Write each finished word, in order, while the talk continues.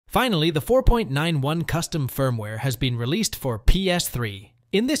Finally, the 4.91 custom firmware has been released for PS3.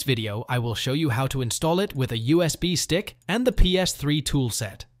 In this video, I will show you how to install it with a USB stick and the PS3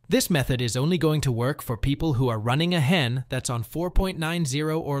 toolset. This method is only going to work for people who are running a hen that's on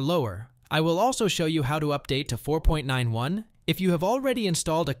 4.90 or lower. I will also show you how to update to 4.91 if you have already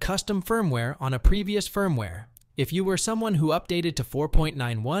installed a custom firmware on a previous firmware. If you were someone who updated to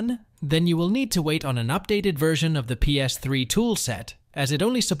 4.91, then you will need to wait on an updated version of the PS3 toolset, as it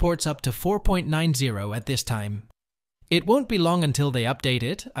only supports up to 4.90 at this time. It won't be long until they update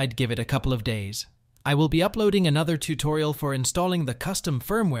it. I'd give it a couple of days. I will be uploading another tutorial for installing the custom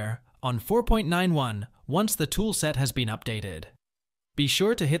firmware on 4.91 once the toolset has been updated. Be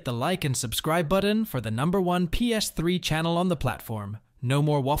sure to hit the like and subscribe button for the #1 PS3 channel on the platform. No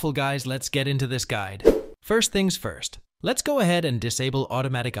more waffle, guys, let's get into this guide. First things first, let's go ahead and disable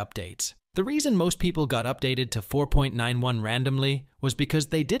automatic updates. The reason most people got updated to 4.91 randomly was because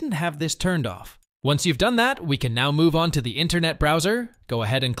they didn't have this turned off. Once you've done that, we can now move on to the internet browser. Go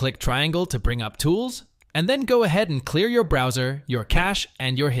ahead and click triangle to bring up tools, and then go ahead and clear your browser, your cache,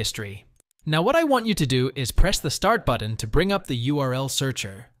 and your history. Now what I want you to do is press the start button to bring up the URL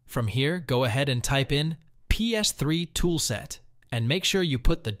searcher. From here, go ahead and type in PS3 toolset, and make sure you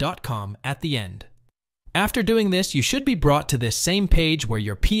put the .com at the end. After doing this, you should be brought to this same page where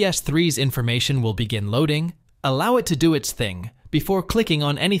your PS3's information will begin loading. Allow it to do its thing before clicking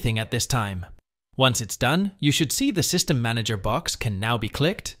on anything at this time. Once it's done, you should see the System Manager box can now be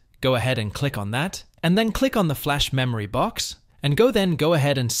clicked. Go ahead and click on that, and then click on the flash memory box, and go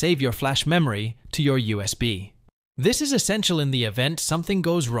ahead and save your flash memory to your USB. This is essential in the event something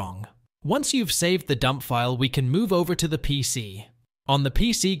goes wrong. Once you've saved the dump file, we can move over to the PC. On the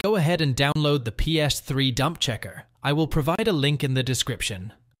PC, go ahead and download the PS3 dump checker. I will provide a link in the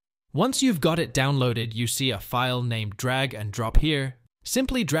description. Once you've got it downloaded, you see a file named drag and drop here.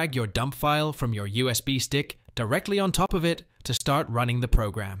 Simply drag your dump file from your USB stick directly on top of it to start running the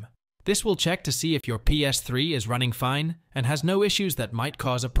program. This will check to see if your PS3 is running fine and has no issues that might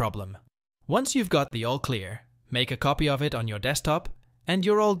cause a problem. Once you've got the all clear, make a copy of it on your desktop and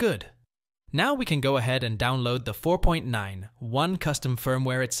you're all good. Now we can go ahead and download the 4.91 custom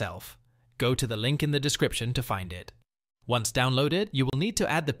firmware itself. Go to the link in the description to find it. Once downloaded, you will need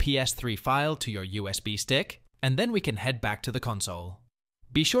to add the PS3 file to your USB stick, and then we can head back to the console.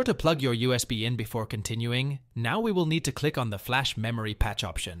 Be sure to plug your USB in before continuing. Now we will need to click on the flash memory patch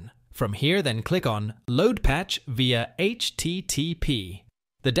option. From here, then click on Load Patch via HTTP.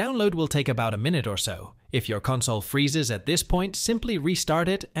 The download will take about a minute or so. If your console freezes at this point, simply restart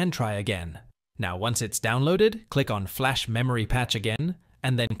it and try again. Now once it's downloaded, click on Flash Memory Patch again,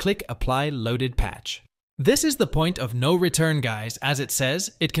 and then click Apply Loaded Patch. This is the point of no return, guys. As it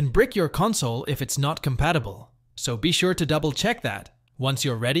says, it can brick your console if it's not compatible. So be sure to double check that. Once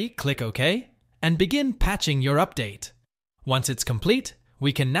you're ready, click OK, and begin patching your update. Once it's complete,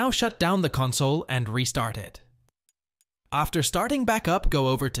 we can now shut down the console and restart it. After starting back up, go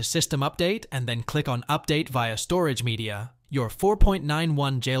over to System Update and then click on Update via Storage Media. Your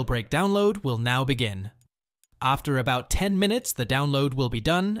 4.91 jailbreak download will now begin. After about 10 minutes, the download will be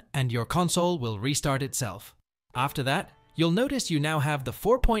done and your console will restart itself. After that, you'll notice you now have the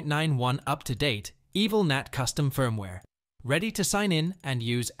 4.91 up-to-date EvilNat custom firmware, ready to sign in and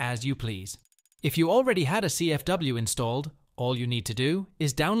use as you please. If you already had a CFW installed, all you need to do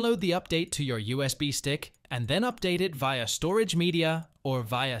is download the update to your USB stick and then update it via storage media or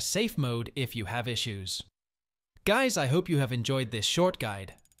via safe mode if you have issues. Guys, I hope you have enjoyed this short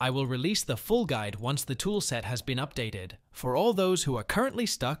guide. I will release the full guide once the toolset has been updated for all those who are currently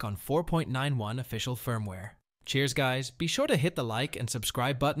stuck on 4.91 official firmware. Cheers, guys. Be sure to hit the like and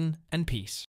subscribe button, and peace.